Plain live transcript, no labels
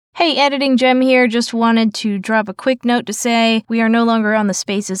Hey, Editing Gem here. Just wanted to drop a quick note to say we are no longer on the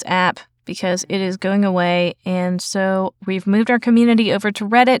Spaces app because it is going away, and so we've moved our community over to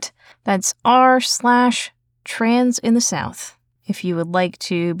Reddit. That's r/trans in the South. If you would like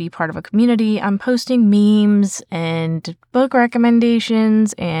to be part of a community, I'm posting memes and book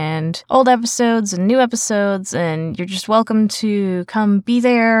recommendations and old episodes and new episodes, and you're just welcome to come be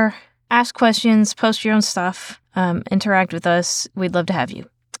there, ask questions, post your own stuff, interact with us. We'd love to have you.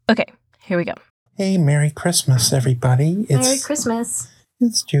 Okay, here we go. Hey, Merry Christmas, everybody. Merry Christmas.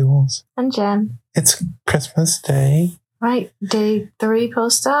 It's Jules. And Jen. It's Christmas Day. Right, day 3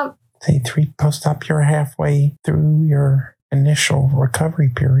 post-op. Day 3 post-op. You're halfway through your initial recovery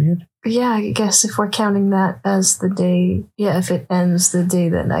period. Yeah, I guess if we're counting that as the day, if it ends the day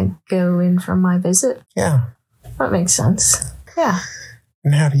that I go in for my visit. Yeah. That makes sense. Yeah.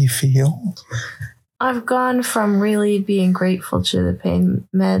 And how do you feel? I've gone from really being grateful to the pain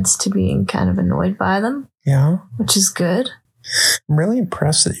meds to being kind of annoyed by them. Yeah. Which is good. I'm really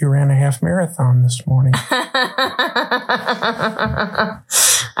impressed that you ran a half marathon this morning.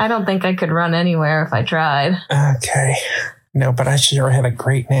 I don't think I could run anywhere if I tried. Okay. No, but I sure had a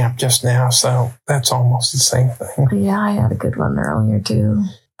great nap just now, so that's almost the same thing. Yeah, I had a good one earlier, too.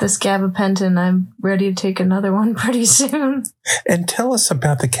 This gabapentin, I'm ready to take another one pretty soon. And tell us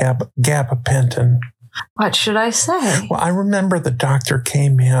about the gabapentin. What should I say? Well, I remember the doctor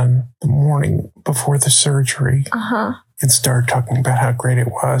came in the morning before the surgery and started talking about how great it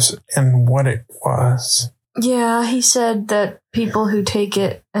was and what it was. Yeah, he said that people who take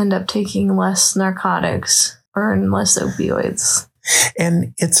it end up taking less narcotics or less opioids.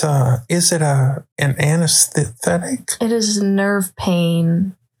 And is it an anesthetic? It is a nerve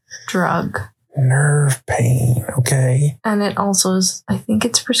pain drug. Nerve pain, okay. And it also is, I think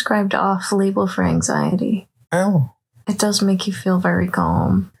it's prescribed off-label for anxiety. Oh. It does make you feel very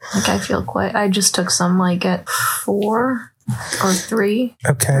calm. Like I just took some like at 4 or 3.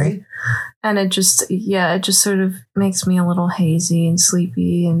 Okay. 3. And it just sort of makes me a little hazy and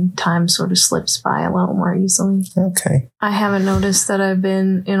sleepy, and time sort of slips by a little more easily. Okay. I haven't noticed that I've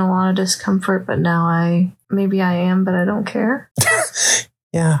been in a lot of discomfort, but now maybe I am, but I don't care.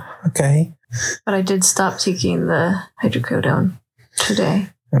 Yeah, okay. But I did stop taking the hydrocodone today.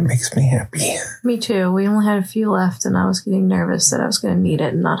 That makes me happy. Me too. We only had a few left, and I was getting nervous that I was going to need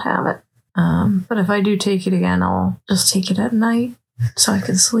it and not have it. But if I do take it again, I'll just take it at night so I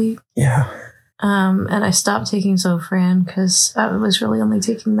can sleep. Yeah. And I stopped taking Zofran because I was really only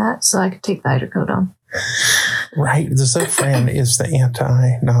taking that so I could take the hydrocodone. Right. The Zofran is the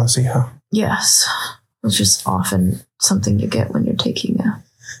anti-nausea. Yes. Which is often something you get when you're taking a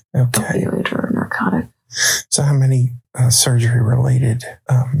opioid or a narcotic. So how many surgery-related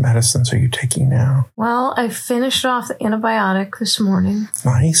medicines are you taking now? Well, I finished off the antibiotic this morning.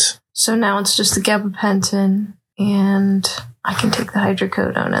 Nice. So now it's just the gabapentin, and I can take the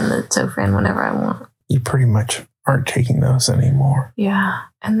hydrocodone and the Zofran whenever I want. You pretty much aren't taking those anymore. Yeah.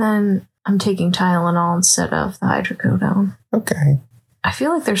 And then I'm taking Tylenol instead of the hydrocodone. Okay. I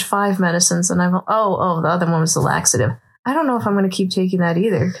feel like there's 5 medicines, and the other one was the laxative. I don't know if I'm going to keep taking that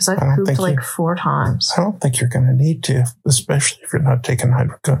either, because I've pooped like 4 times. I don't think you're going to need to, especially if you're not taking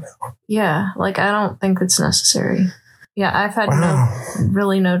hydrocodone. Yeah, like I don't think it's necessary. Yeah, I've had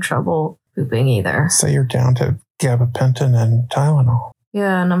really no trouble pooping either. So you're down to gabapentin and Tylenol.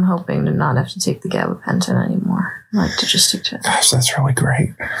 Yeah, and I'm hoping to not have to take the gabapentin anymore. I like to just stick to it. Gosh, that's really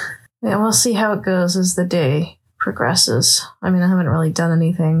great. Yeah, we'll see how it goes as the day progresses. I mean, I haven't really done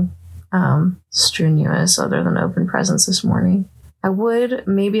anything strenuous other than open presents this morning. I would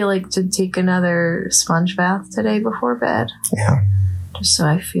maybe like to take another sponge bath today before bed. Yeah. Just so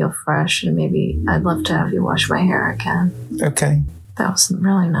I feel fresh, and maybe I'd love to have you wash my hair again. Okay. That was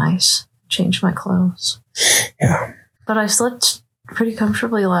really nice. Change my clothes. Yeah. But I slept pretty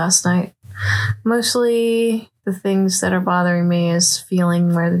comfortably last night. Mostly the things that are bothering me is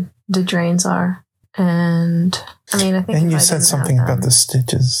feeling where the drains are. And I mean, I think. And you said something about the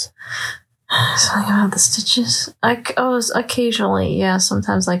stitches. Something about the stitches. Occasionally, yeah.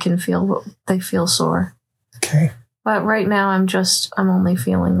 Sometimes I can feel they feel sore. Okay. But right now, I'm only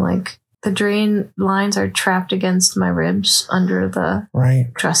feeling like the drain lines are trapped against my ribs under the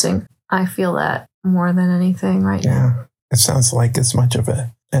dressing. I feel that more than anything right now. Yeah. It sounds like as much of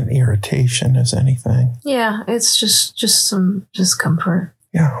an irritation as anything. Yeah, it's just some discomfort.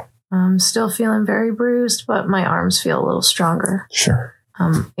 Yeah. I'm still feeling very bruised, but my arms feel a little stronger. Sure.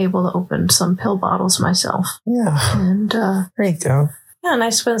 I'm able to open some pill bottles myself. Yeah. And there you go. Yeah, and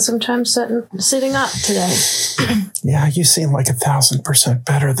I spent some time sitting up today. Yeah, you seem like 1,000%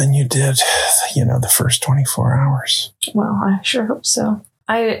 better than you did, the first 24 hours. Well, I sure hope so.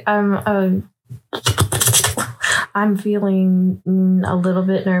 I'm feeling a little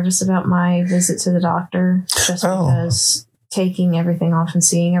bit nervous about my visit to the doctor, just because taking everything off and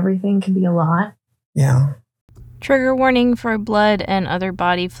seeing everything can be a lot. Yeah. Trigger warning for blood and other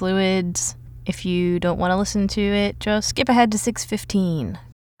body fluids. If you don't want to listen to it, just skip ahead to 6:15.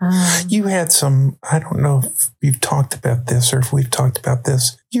 You had some, I don't know if you've talked about this or if we've talked about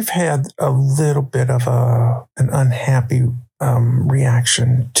this. You've had a little bit of an unhappy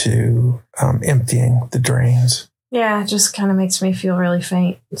reaction to emptying the drains. Yeah, it just kind of makes me feel really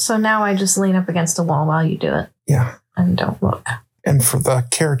faint. So now I just lean up against a wall while you do it. Yeah. And don't look. And for the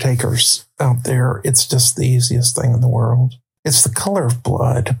caretakers out there, it's just the easiest thing in the world. It's the color of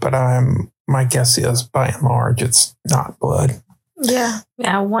blood, but my guess is, by and large, it's not blood. Yeah.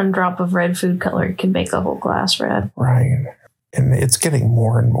 Yeah, one drop of red food color can make the whole glass red. Right. And it's getting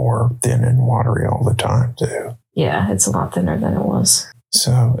more and more thin and watery all the time, too. Yeah, it's a lot thinner than it was.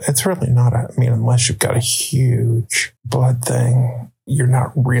 So it's really not, unless you've got a huge blood thing, you're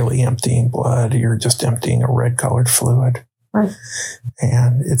not really emptying blood. You're just emptying a red-colored fluid. Right.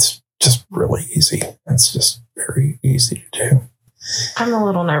 And it's just really easy. It's just very easy to do. I'm a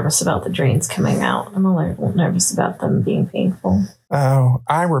little nervous about the drains coming out. I'm a little nervous about them being painful. Oh,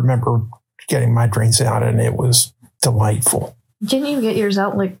 I remember getting my drains out, and it was delightful. Didn't you get yours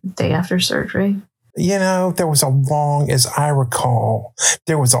out like the day after surgery? There was as I recall,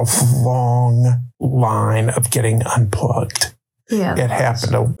 there was a long line of getting unplugged. Yeah. It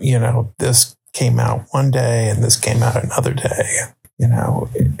happened to, this came out one day and this came out another day.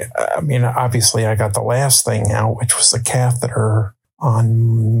 Obviously I got the last thing out, which was the catheter,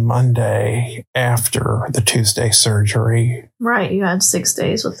 on Monday after the Tuesday surgery. Right. You had 6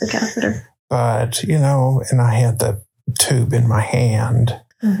 days with the catheter. But, and I had the tube in my hand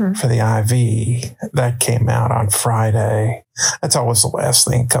for the IV. That came out on Friday. That's always the last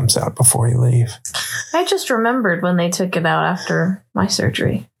thing that comes out before you leave. I just remembered when they took it out after my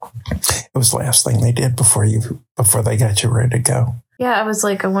surgery. It was the last thing they did before they got you ready to go. Yeah, I was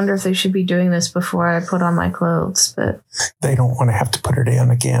like, I wonder if they should be doing this before I put on my clothes, but they don't want to have to put it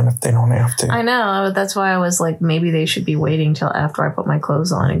in again if they don't have to. I know. That's why I was like, maybe they should be waiting till after I put my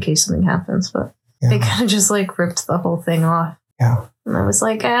clothes on in case something happens. But they kind of just like ripped the whole thing off. Yeah. And I was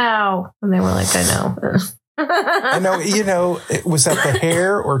like, ow. And they were like, I know. I know, was that the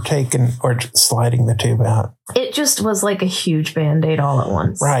hair or sliding the tube out? It just was like a huge Band-Aid all at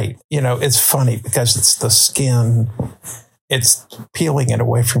once. Right. It's funny because it's the skin. It's peeling it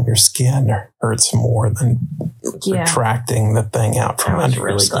away from your skin hurts more than retracting the thing out from under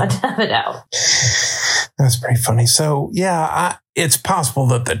your skin. I was really glad to have it out. That's pretty funny. So, yeah, it's possible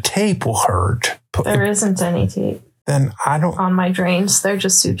that the tape will hurt. There isn't any tape. Then I don't... On my drains, they're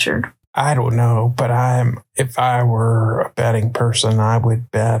just sutured. I don't know, but if I were a betting person, I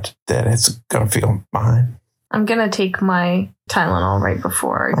would bet that it's going to feel fine. I'm going to take my Tylenol right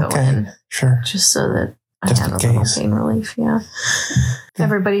before I go in. Sure. Just so that I have a little pain relief, yeah.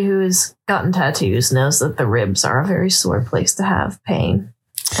 Everybody who has gotten tattoos knows that the ribs are a very sore place to have pain.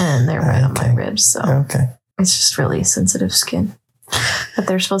 And they're right on my ribs, so it's just really sensitive skin. But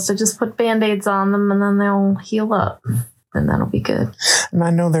they're supposed to just put Band-Aids on them and then they'll heal up. And that'll be good. And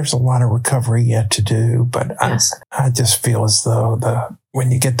I know there's a lot of recovery yet to do, but I just feel as though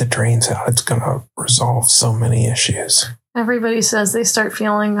when you get the drains out, it's going to resolve so many issues. Everybody says they start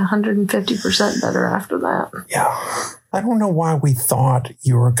feeling 150% better after that. Yeah. I don't know why we thought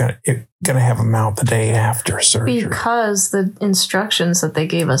you were going to have them out the day after surgery. Because the instructions that they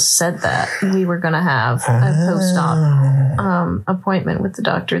gave us said that we were going to have a post-op appointment with the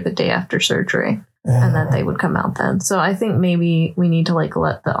doctor the day after surgery. And that they would come out then. So I think maybe we need to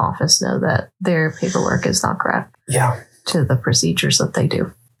let the office know that their paperwork is not correct. Yeah. To the procedures that they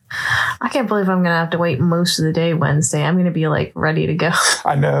do. I can't believe I'm going to have to wait most of the day Wednesday. I'm going to be ready to go.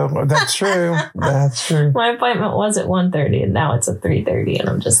 I know. That's true. That's true. My appointment was at 1:30 and now it's at 3:30 and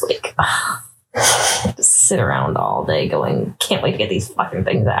I'm just just sit around all day going, can't wait to get these fucking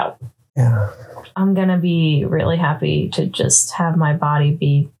things out. Yeah. I'm going to be really happy to just have my body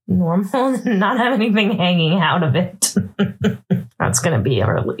be normal and not have anything hanging out of it. That's going to be a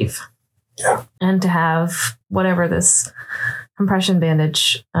relief. Yeah. And to have whatever this compression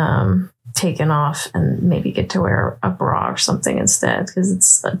bandage taken off and maybe get to wear a bra or something instead, because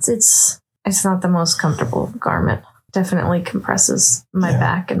it's not the most comfortable garment. Definitely compresses my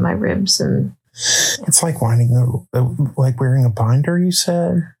back and my ribs, and it's like wearing a binder, you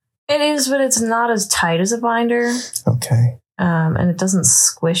said. It is, but it's not as tight as a binder. Okay. And it doesn't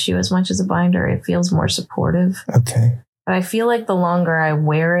squish you as much as a binder. It feels more supportive. Okay. But I feel like the longer I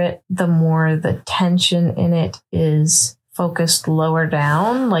wear it, the more the tension in it is focused lower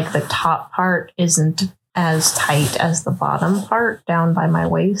down. Like the top part isn't as tight as the bottom part down by my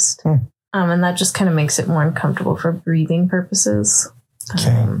waist. And that just kind of makes it more uncomfortable for breathing purposes.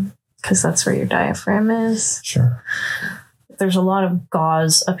 Okay. Because that's where your diaphragm is. Sure. There's a lot of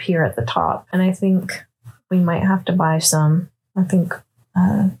gauze up here at the top. And I think we might have to buy some. I think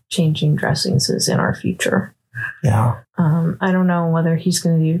changing dressings is in our future. Yeah. I don't know whether he's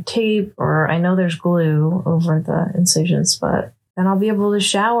going to do tape or I know there's glue over the incisions, but then I'll be able to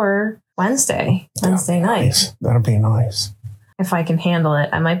shower Wednesday night. Nice. That'll be nice. If I can handle it.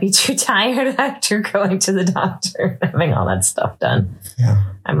 I might be too tired after going to the doctor and having all that stuff done. Yeah.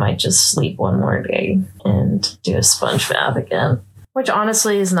 I might just sleep one more day and do a sponge bath again, which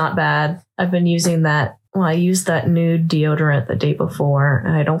honestly is not bad. I've been using that. Well, I used that nude deodorant the day before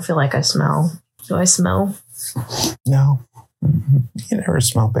and I don't feel like I smell. Do I smell? No. You never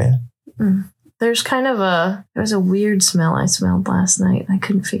smell bad. There's there was a weird smell I smelled last night. I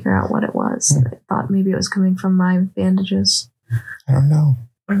couldn't figure out what it was. I thought maybe it was coming from my bandages. I don't know.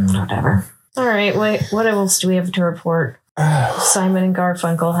 Whatever. All right. Wait, what else do we have to report? Simon and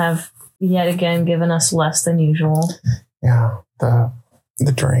Garfunkel have yet again given us less than usual. Yeah. The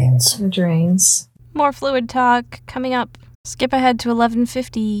drains. The drains. More fluid talk coming up. Skip ahead to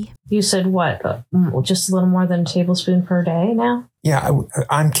 11:50. You said what? Just a little more than a tablespoon per day now? Yeah,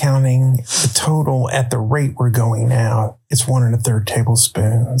 I'm counting the total at the rate we're going now. It's 1 1/3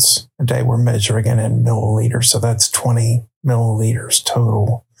 tablespoons a day. We're measuring it in milliliters. So that's 20 milliliters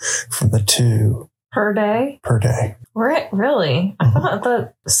total from the 2. Per day? Per day. Really? I thought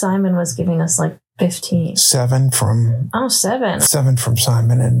that Simon was giving us like 15. 7 from... Oh, 7. 7 from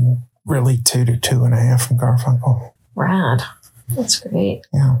Simon and really 2 to 2.5 from Garfunkel. Rad. That's great.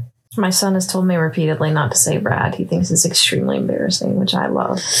 Yeah. My son has told me repeatedly not to say rad. He thinks it's extremely embarrassing, which I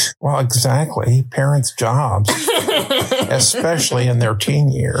love. Well, exactly. Parents' jobs, especially in their teen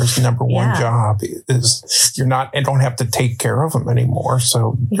years, number one job is don't have to take care of them anymore.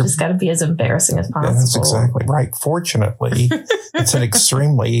 So you just got to be as embarrassing as possible. That's exactly right. Fortunately, it's an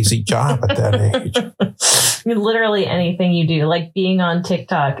extremely easy job at that age. Literally anything you do, like being on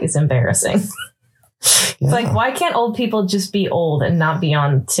TikTok, is embarrassing. Yeah. It's like, why can't old people just be old and not be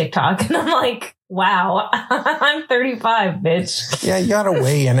on TikTok? And I'm like, wow, I'm 35, bitch. Yeah, you gotta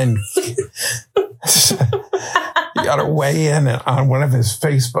weigh in and on one of his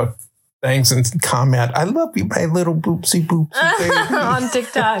Facebook things and comment, "I love you, my little boopsie baby." On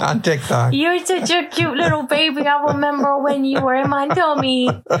TikTok. On TikTok. You're such a cute little baby. I remember when you were in my tummy.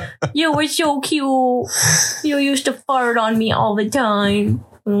 You were so cute. You used to fart on me all the time.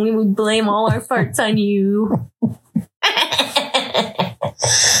 And we would blame all our farts on you.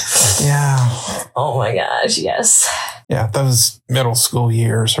 Yeah. Oh my gosh, yes. Yeah, those middle school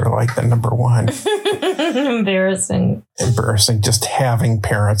years are like the number one. Embarrassing. Just having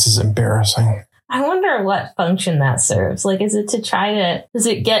parents is embarrassing. I wonder what function that serves. Like, is it does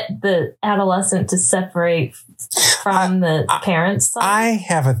it get the adolescent to separate from the parents' side? I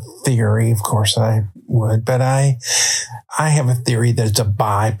have a theory, of course I would, but I have a theory that it's a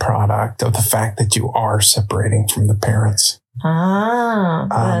byproduct of the fact that you are separating from the parents.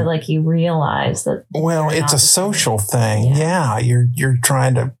 Like you realize that. Well, it's a social thing. Yeah. You're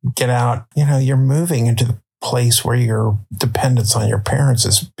trying to get out, you're moving into the place where your dependence on your parents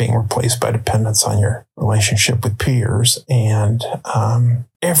is being replaced by dependence on your relationship with peers. And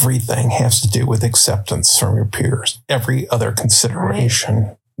everything has to do with acceptance from your peers. Every other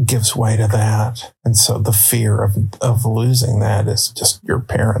consideration gives way to that. And so the fear of losing that is just your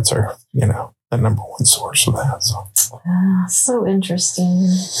parents are, the number one source of that. So interesting.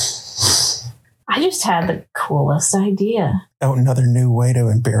 I just had the coolest idea. Oh, another new way to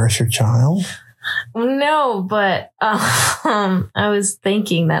embarrass your child? No, but I was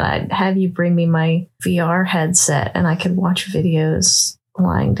thinking that I'd have you bring me my VR headset and I could watch videos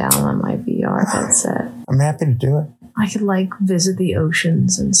lying down on my VR headset. I'm happy to do it. I could visit the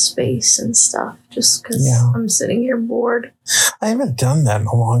oceans and space and stuff just because I'm sitting here bored. I haven't done that in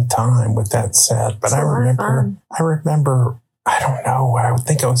a long time with that set, but I remember, I don't know, I would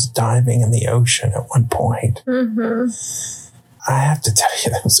think I was diving in the ocean at one point. Mm-hmm. I have to tell you,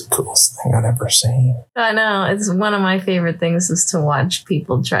 that was the coolest thing I'd ever seen. I know. It's one of my favorite things is to watch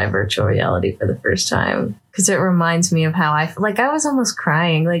people try virtual reality for the first time. Because it reminds me of how I was almost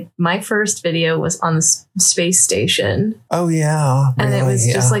crying. Like, my first video was on the space station. Oh, yeah. And it was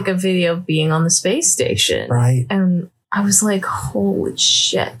just like a video of being on the space station. Right. And I was like, holy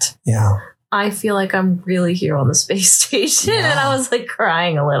shit. Yeah. I feel like I'm really here on the space station. Yeah. And I was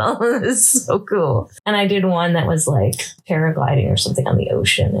crying a little. It was so cool. And I did one that was paragliding or something on the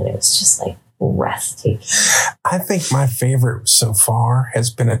ocean. And it was just breathtaking. I think my favorite so far has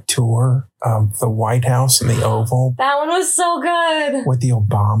been a tour of the White House and the Oval. That one was so good. With the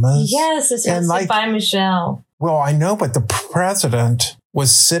Obamas. Yes, it's hosted by Michelle. Well, I know, but the president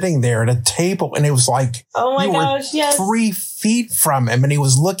was sitting there at a table and it was like, oh my gosh, yes. 3 feet from him and he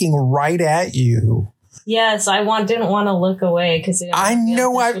was looking right at you. Yes, I didn't want to look away because I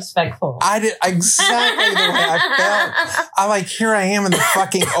know disrespectful. I did exactly the way I felt. I like, here I am in the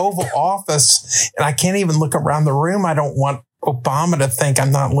fucking Oval Office and I can't even look around the room. I don't want Obama to think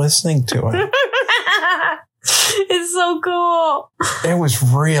I'm not listening to him. It's so cool. It was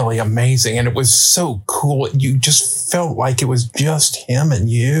really amazing. And it was so cool. You just felt like it was just him and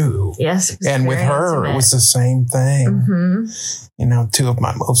you. Yes. And with her, intimate. It was the same thing. Mm-hmm. You know, 2 of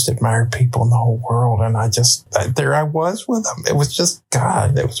my most admired people in the whole world. And there I was with them. It was just,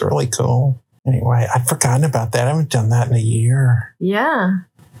 God, it was really cool. Anyway, I'd forgotten about that. I haven't done that in a year. Yeah.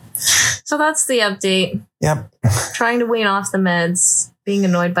 So that's the update. Yep. Trying to wean off the meds. Being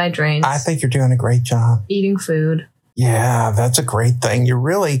annoyed by drains. I think you're doing a great job. Eating food. Yeah, that's a great thing.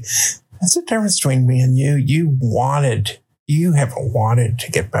 That's the difference between me and you. You haven't wanted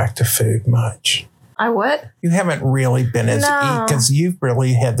to get back to food much. I what? You haven't really been as because you've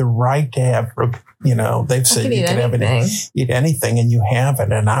really had the right to have, they've said you can eat anything and you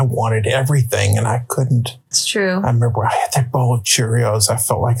haven't. And I wanted everything and I couldn't. It's true. I remember I had that bowl of Cheerios. I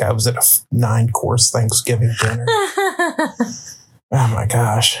felt like I was at a 9-course Thanksgiving dinner. Oh my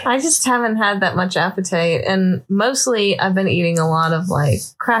gosh. I just haven't had that much appetite. And mostly I've been eating a lot of like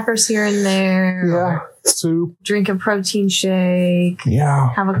crackers here and there. Yeah. Soup. Drink a protein shake.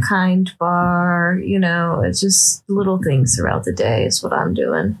 Yeah. Have a kind bar. It's just little things throughout the day is what I'm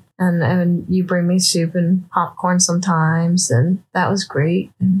doing. And you bring me soup and popcorn sometimes. And that was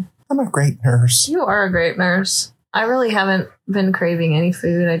great. And I'm a great nurse. You are a great nurse. I really haven't been craving any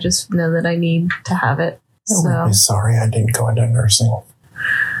food. I just know that I need to have it. I'm really sorry I didn't go into nursing.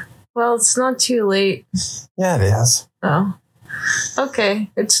 Well, it's not too late. Yeah, it is. Oh.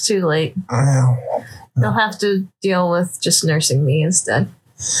 Okay, it's too late. I know. You'll have to deal with just nursing me instead.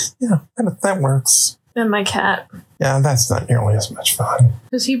 Yeah, that works. And my cat. Yeah, that's not nearly as much fun.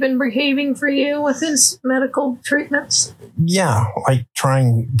 Has he been behaving for you with his medical treatments? Yeah, like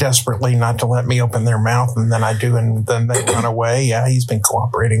trying desperately not to let me open their mouth, and then I do, and then they run away. Yeah, he's been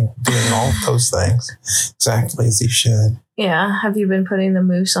cooperating, doing all of those things exactly as he should. Yeah, have you been putting the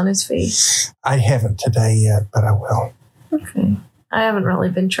mousse on his face? I haven't today yet, but I will. Okay. I haven't really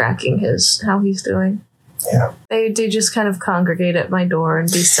been tracking how he's doing. Yeah. They do just kind of congregate at my door and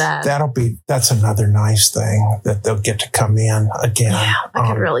be sad. That's another nice thing that they'll get to come in again. Yeah, I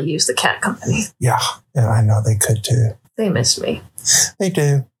could really use the cat company. Yeah, I know they could too. They miss me. They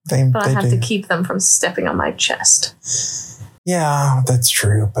do. But I have to keep them from stepping on my chest. Yeah, that's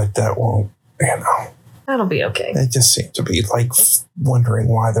true, but that won't, That'll be okay. They just seem to be like wondering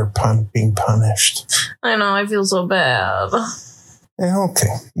why they're being punished. I know, I feel so bad. Yeah,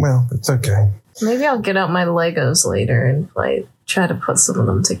 okay. Well, it's okay. Maybe I'll get out my Legos later and try to put some of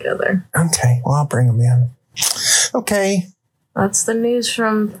them together. Okay. Well, I'll bring them in. Okay. That's the news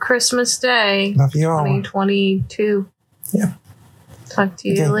from Christmas Day. Love you all. 2022. Yeah. Talk to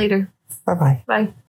you later. Bye-bye. Bye.